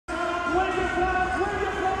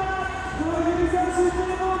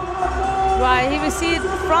we see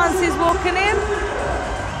Francis walking in.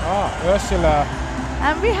 Oh, Ursula.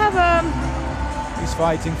 And we have He's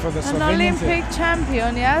fighting for the an Slovenian Olympic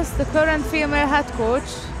champion, yes, the current female head coach,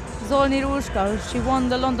 Zolni Ruška. She won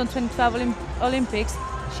the London 2012 Olympics.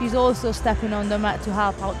 She's also stepping on the mat to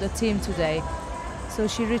help out the team today. So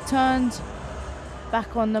she returned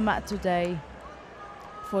back on the mat today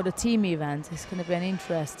for the team event. It's going to be an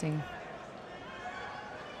interesting,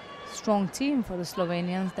 strong team for the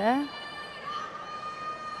Slovenians there.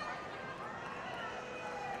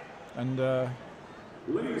 And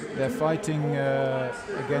they're fighting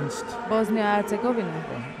against Bosnia-Herzegovina.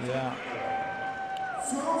 Yeah.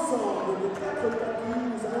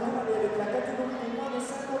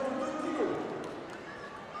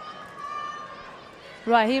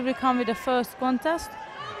 Right, here we come with the first contest.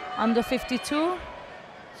 Under 52,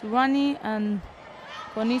 EURANIE and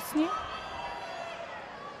KONIECZNY.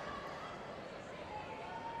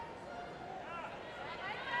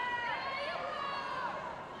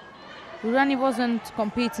 EURANIE wasn't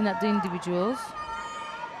competing at the individuals.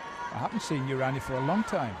 I haven't seen EURANIE for a long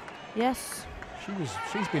time. Yes.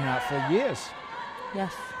 She's been out for years.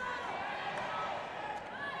 Yes.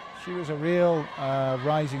 She was a real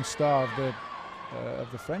rising star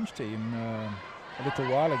of the French team a little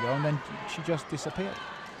while ago, and then she just disappeared.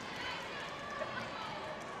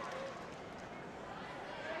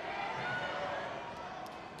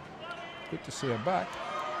 Good to see her back.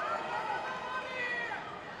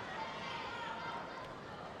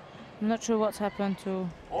 I'm not sure what's happened to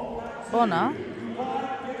Bona.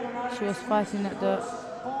 She was fighting at the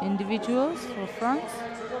individuals for France.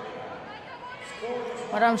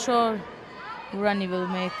 But I'm sure EURANIE will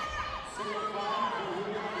make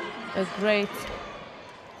a great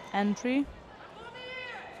entry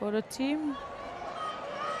for the team.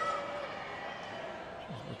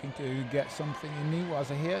 Looking to get something in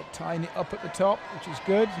Niwaza here, tying it up at the top, which is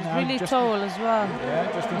good. She's really tall as well.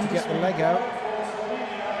 Yeah, just need to get the leg out.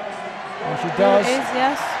 And she does. There it is,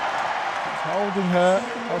 yes. She's holding her,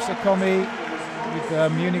 Osakomi with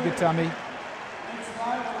Munigatami.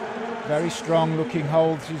 Very strong looking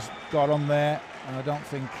hold she's got on there, and I don't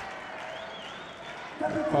think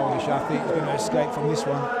the Polish athlete is going to escape from this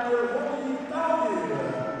one.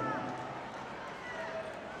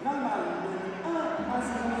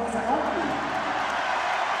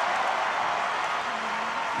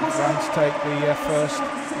 France take the first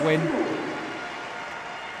win.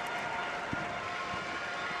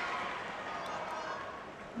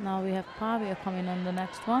 Now we have PAVIA coming on the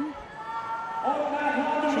next one.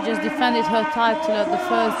 She just defended her title at the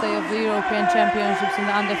first day of the European Championships in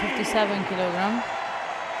the under 57 kilogram.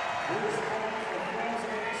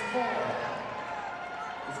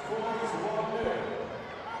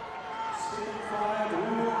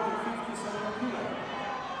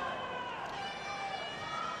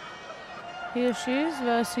 Here she is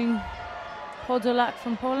versing Podolak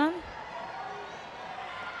from Poland.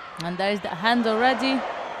 And there is the hand already,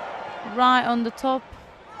 right on the top.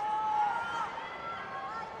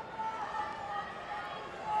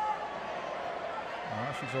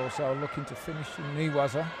 She's also looking to finish in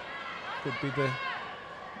Niwaza. Could be the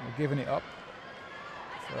giving it up,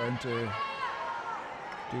 trying to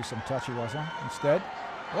do some tachiwaza instead.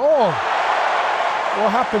 Oh,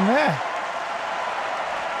 what happened there?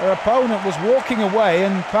 Her opponent was walking away,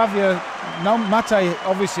 and PAVIA, no mate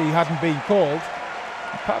obviously hadn't been called.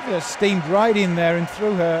 PAVIA steamed right in there and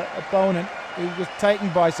threw her opponent, who was taken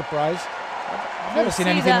by surprise. I've never seen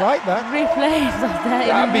anything like that. Replays of that.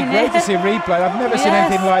 That'd be great to see a replay. I've never seen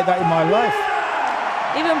anything like that in my life.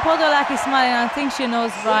 Even Podolak is smiling. I think she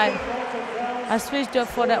knows, right. I switched up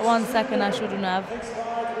for that 1 second. I shouldn't have.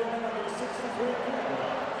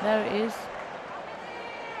 There it is.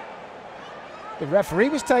 The referee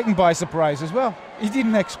was taken by surprise as well. He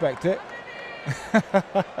didn't expect it.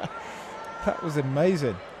 That was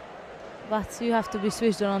amazing. But you have to be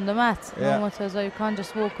switched on the mat. Yeah. No matter, so you can't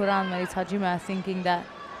just walk around when it's Hajime thinking that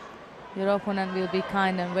your opponent will be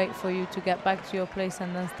kind and wait for you to get back to your place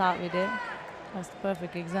and then start with it. That's the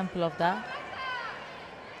perfect example of that.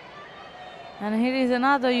 And here is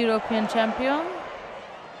another European champion,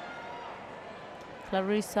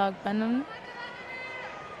 Clarisse AGBEGNENOU.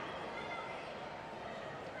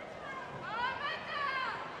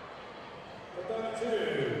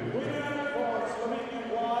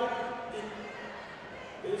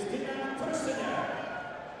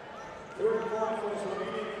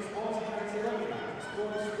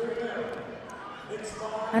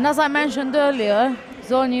 And as I mentioned earlier,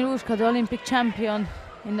 Zolni Ruška, the Olympic champion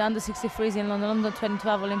in the under 63s in London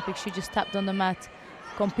 2012 Olympics, she just tapped on the mat,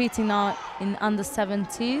 competing now in under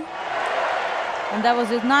 70. And that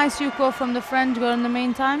was a nice yuko from the French girl in the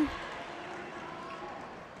meantime.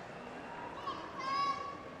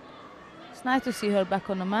 It's nice to see her back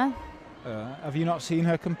on the mat. Have you not seen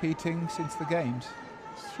her competing since the games?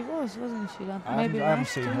 She wasn't she? I haven't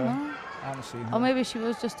seen her. No? I haven't seen her. Or maybe she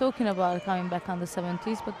was just talking about coming back on the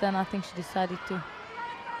 70s, but then I think she decided to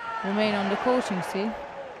remain on the coaching scene.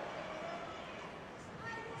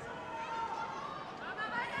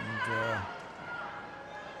 And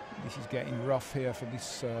this is getting rough here for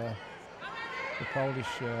this the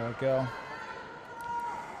Polish girl.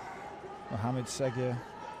 MOHAMED-SEGHIR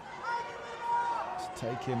is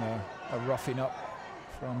taking a roughing up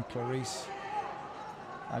from Clarisse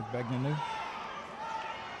AGBEGNENOU,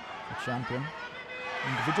 the champion.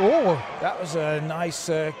 Oh, that was a nice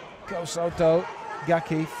Kosoto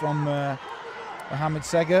Gaki from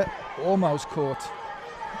MOHAMED-SEGHIR. Almost caught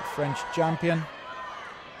the French champion.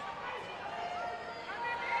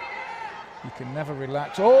 You can never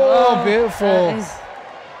relax. Oh, beautiful!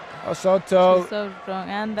 Kosoto. She's so strong,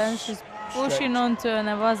 and then she's pushing onto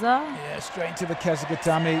Nevaza. Yeah, straight to the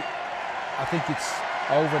Kezigatami. I think it's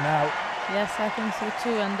over now. Yes, I think so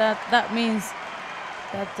too, and that means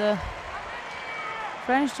that the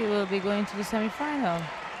French team will be going to the semi-final.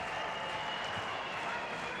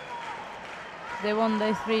 They won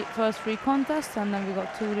their first three contests, and then we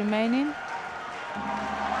got 2 remaining.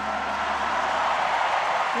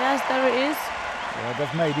 Yes, there it is. Yeah,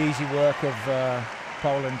 they've made easy work of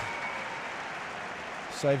Poland,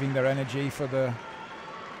 saving their energy for the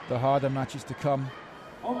harder matches to come.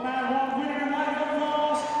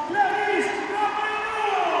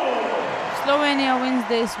 Slovenia wins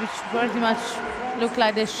this, which pretty much look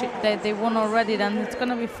like they won already. Then it's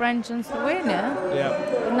gonna be French and Slovenia.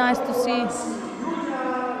 Yeah. Nice to see.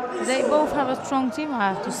 They both have a strong team,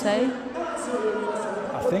 I have to say.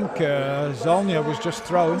 I think Zolnia was just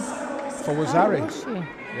thrown for Wazari. Was she?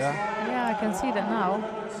 Yeah. Yeah, I can see that now.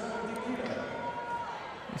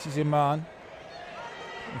 This is EMANE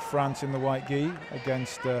in France in the white gi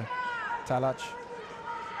against TAޅACH,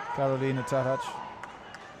 Karolina TAŁACH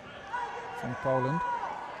from Poland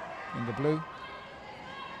in the blue.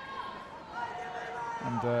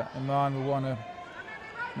 And EMANE will want to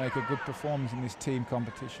make a good performance in this team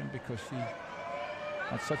competition because she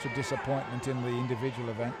had such a disappointment in the individual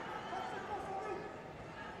event.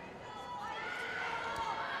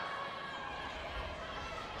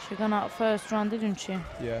 She got out first round, didn't she?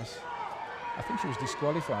 Yes. I think she was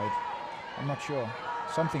disqualified. I'm not sure.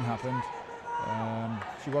 Something happened.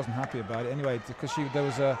 She wasn't happy about it. Anyway, because she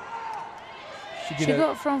got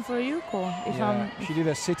thrown for a yuko. She did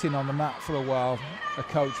a sit-in on the mat for a while. A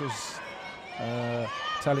coach was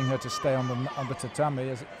telling her to stay on the tatami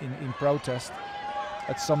as in protest.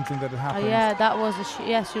 That's something that had happened. Yeah, that was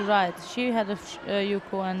yes, you're right. She had a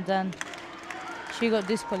yuko and then she got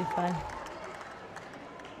disqualified.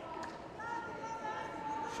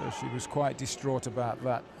 So she was quite distraught about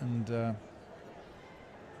that, and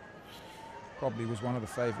probably was one of the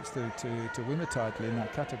favourites to win the title in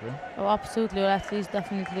that category. Oh, absolutely, or at least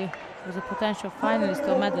definitely was a potential finalist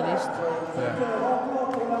or medalist. Yeah.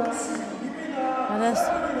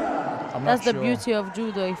 And that's the beauty of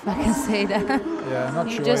judo, if I can say that. Yeah, I'm not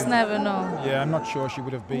sure. You just never know. Yeah, I'm not sure she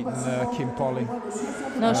would have beaten Kim Polling.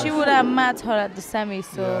 No, she would have met her at the semi,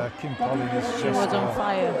 so yeah, Kim Polling is she was on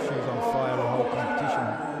fire. She was on fire the whole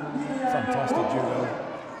competition. Fantastic judo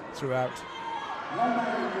throughout.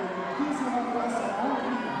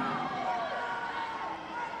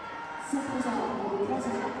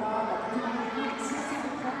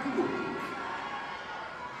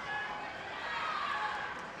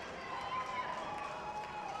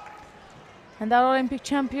 And our Olympic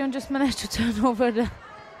champion just managed to turn over the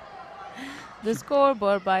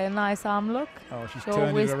scoreboard by a nice arm look. Oh, she's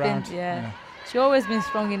turned it around. Yeah. She's always been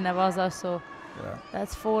strong in Nevaza, so yeah.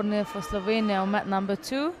 That's 4-0 for Slovenia on mat number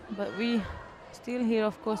 2. But we still here,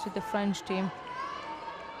 of course, with the French team,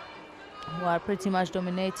 who are pretty much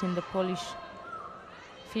dominating the Polish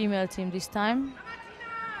female team this time.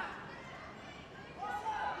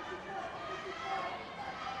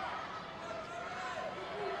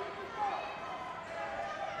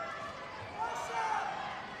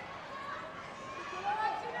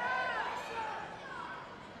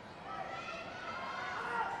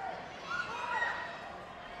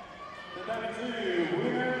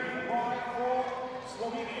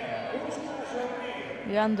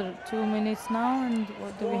 We're under 2 minutes now, and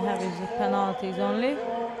what do we have is the penalties only.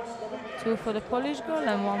 2 for the Polish goal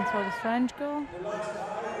and 1 for the French goal.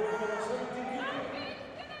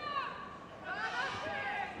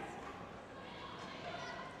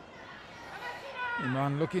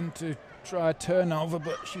 Iman looking to try a turnover,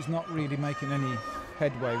 but she's not really making any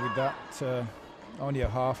headway with that. Only a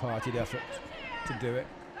half-hearted effort to do it.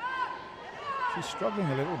 She's struggling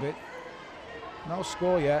a little bit. No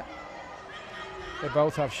score yet. They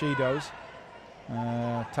both have Judos.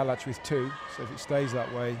 TAޅACH with 2, so if it stays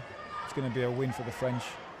that way, it's going to be a win for the French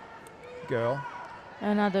girl.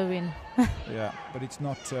 Another win. Yeah, but it's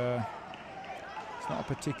not a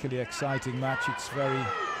particularly exciting match. It's very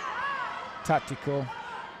tactical.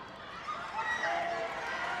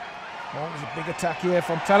 Oh, there's a big attack here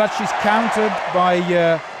from TAĽACH. She's countered by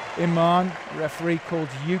EMANE, referee called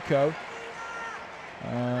Yuko.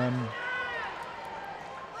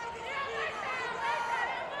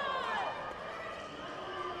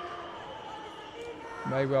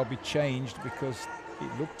 May well be changed, because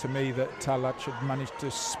it looked to me that TAĽACH had managed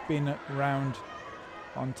to spin it round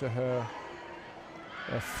onto her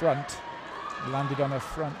front, landed on her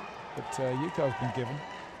front, but Yuko's been given.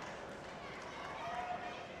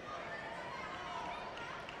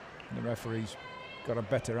 The referee's got a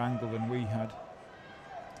better angle than we had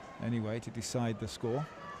anyway to decide the score.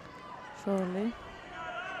 Surely.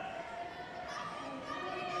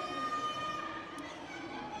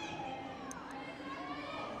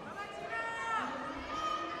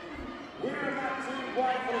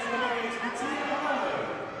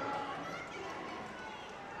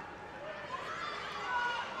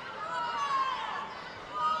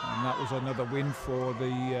 And that was another win for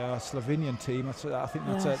the Slovenian team. I think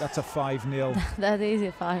that's a 5-0. That is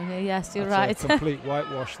a 5-0. Yes, you're right. right. A complete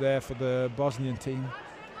whitewash there for the Bosnian team.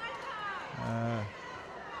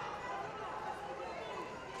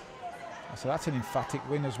 So that's an emphatic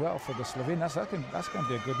win as well for the Slovenians. That's going to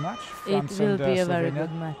be a good match. France It will be a Slovenia. very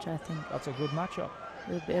good match, I think. That's a good matchup.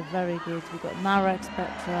 It will be a very good. We've got Marek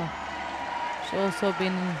Spectra. She's also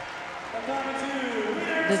been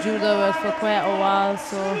the judoist for quite a while,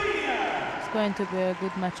 so it's going to be a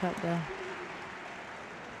good matchup there.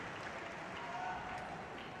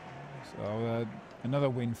 So another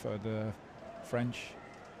win for the French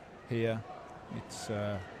here. It's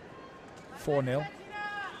 4-0.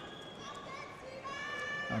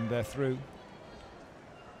 And they're through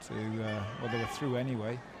to, well, they were through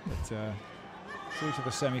anyway, but through to the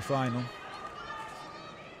semi-final.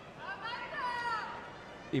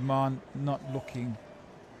 EMANE not looking,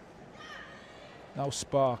 no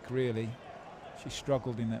spark really. She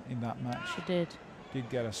struggled in that match. She did. Did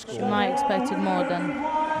get a score. She might have expected more than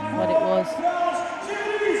what it was.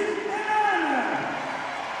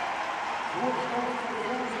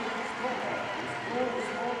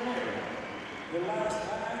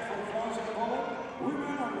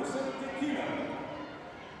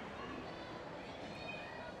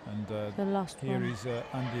 And the last here one. is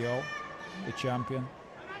ANDEOL, the champion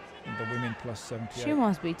in the women plus 78. She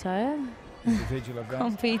must be tired. Individual event.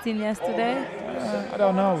 Competing yesterday. I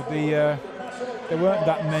don't know. There weren't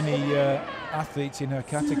that many athletes in her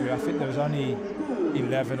category. I think there was only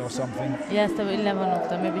 11 or something. Yes, there were 11 of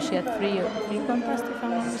them. Maybe she had three contests, if I'm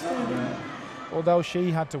not mistaken. Although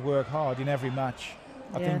she had to work hard in every match.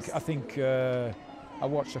 Yes. I think I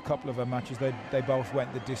watched a couple of her matches. They both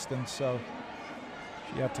went the distance, so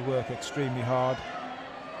she had to work extremely hard.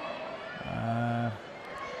 Now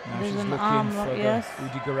There's she's an looking arm for lock, the yes.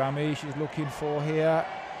 Udigarami. She's looking for here.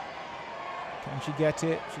 Can she get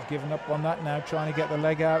it? She's given up on that now, trying to get the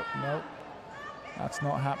leg out. No, that's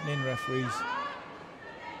not happening. Referees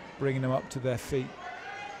bringing them up to their feet.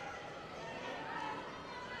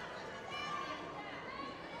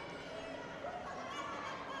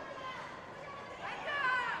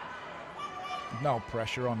 No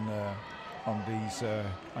pressure on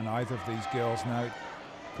either of these girls now.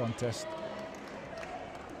 Contest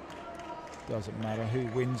doesn't matter who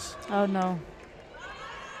wins. Oh no.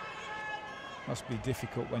 Must be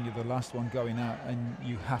difficult when you're the last one going out and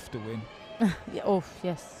you have to win. Yeah, oh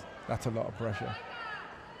yes. That's a lot of pressure.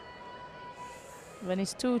 When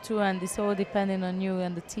it's 2-2 and it's all depending on you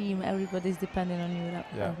and the team, everybody's depending on you.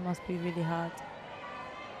 That must be really hard.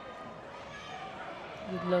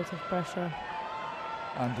 With lots of pressure.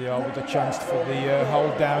 ANDEOL with a chance for the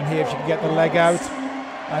hold down here if she can get the leg out,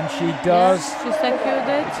 and she does. Yes, she secured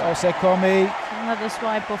it. It's Osekomi. Another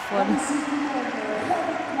swipe off one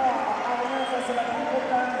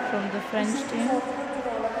from the French team.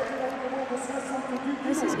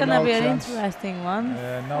 This is going to be an interesting one.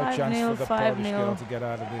 No chance for the Polish 5-0. girl to get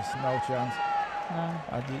out of this. No chance. No.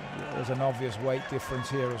 There's an obvious weight difference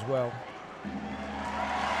here as well.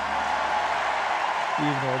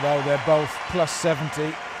 Even although they're both plus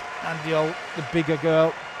 70, ANDEOL, the bigger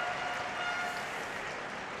girl.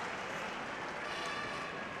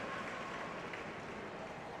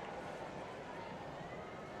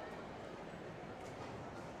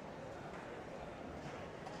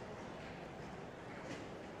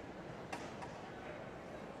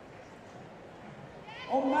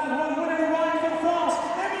 En main winning right for France,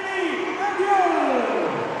 Emilie,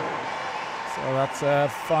 ANDEOL. So that's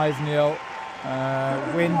a 5-0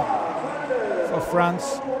 win for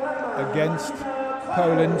France against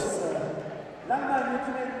Poland.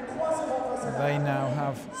 They now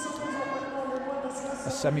have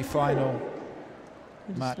a semi-final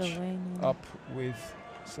match up with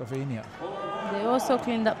Slovenia. They also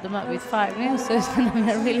cleaned up the map with 5-0, so it's going to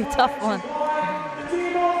be a really tough one.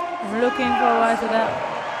 I'm looking forward to that.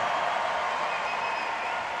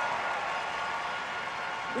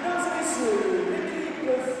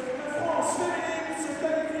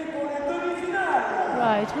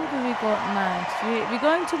 Right, who do we got next? We're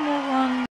going to move on